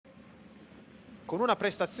Con una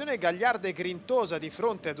prestazione gagliarda e grintosa di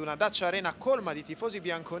fronte ad una Dacia Arena colma di tifosi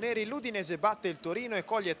bianconeri, l'Udinese batte il Torino e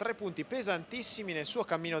coglie 3 punti pesantissimi nel suo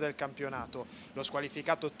cammino del campionato. Lo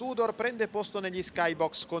squalificato Tudor prende posto negli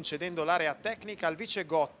skybox concedendo l'area tecnica al vice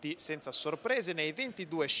Gotti, senza sorprese nei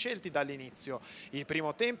 22 scelti dall'inizio. Il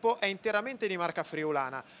primo tempo è interamente di marca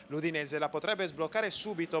friulana. L'Udinese la potrebbe sbloccare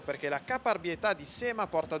subito perché la caparbietà di Sema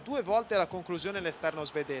porta 2 volte alla conclusione l'esterno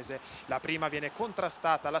svedese. La prima viene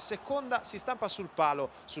contrastata, la seconda si stampa sul palo.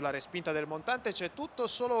 Sulla respinta del montante c'è tutto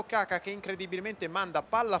solo Okaka che incredibilmente manda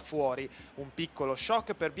palla fuori. Un piccolo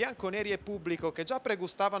shock per bianconeri e pubblico che già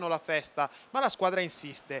pregustavano la festa, ma la squadra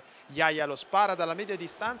insiste. Yaya lo spara dalla media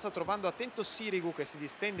distanza trovando attento Sirigu che si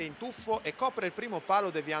distende in tuffo e copre il primo palo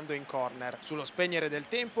deviando in corner. Sullo spegnere del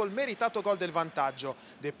tempo il meritato gol del vantaggio.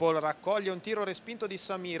 De Paul raccoglie un tiro respinto di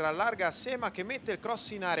Samir, allarga a Sema che mette il cross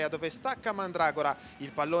in area dove stacca Mandragora.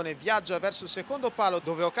 Il pallone viaggia verso il secondo palo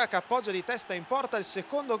dove Okaka appoggia di testa in porta il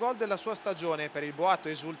secondo gol della sua stagione per il boato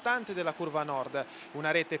esultante della curva nord.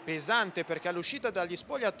 Una rete pesante perché all'uscita dagli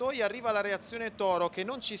spogliatoi arriva la reazione Toro che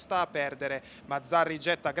non ci sta a perdere. Mazzarri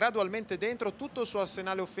getta gradualmente dentro tutto il suo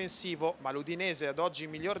arsenale offensivo, ma l'Udinese, ad oggi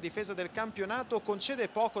miglior difesa del campionato, concede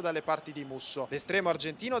poco dalle parti di Musso. L'estremo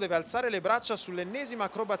argentino deve alzare le braccia sull'ennesima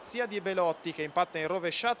acrobazia di Belotti che impatta in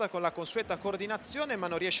rovesciata con la consueta coordinazione ma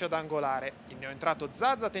non riesce ad angolare. Il neoentrato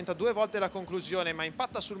Zaza tenta 2 volte la conclusione ma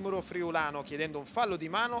impatta sul muro friulano chiedendo un fallo di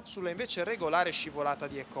mano sulla invece regolare scivolata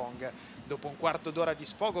di Ekong. Dopo un quarto d'ora di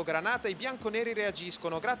sfogo granata i bianconeri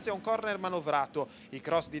reagiscono grazie a un corner manovrato. Il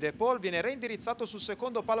cross di De Paul viene reindirizzato sul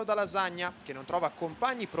secondo palo da Lasagna che non trova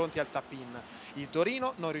compagni pronti al tap-in. Il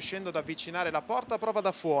Torino, non riuscendo ad avvicinare la porta, prova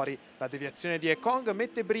da fuori. La deviazione di Ekong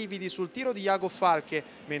mette brividi sul tiro di Iago Falche,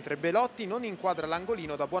 mentre Belotti non inquadra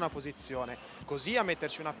l'angolino da buona posizione. Così a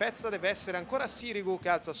metterci una pezza deve essere ancora Sirigu che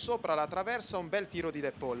alza sopra la traversa un bel tiro di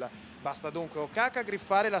De Paul. Basta dunque Okaka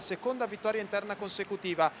griffare la seconda vittoria interna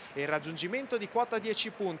consecutiva e il raggiungimento di quota 10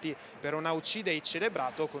 punti per un Aucidei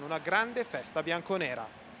celebrato con una grande festa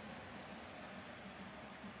bianconera.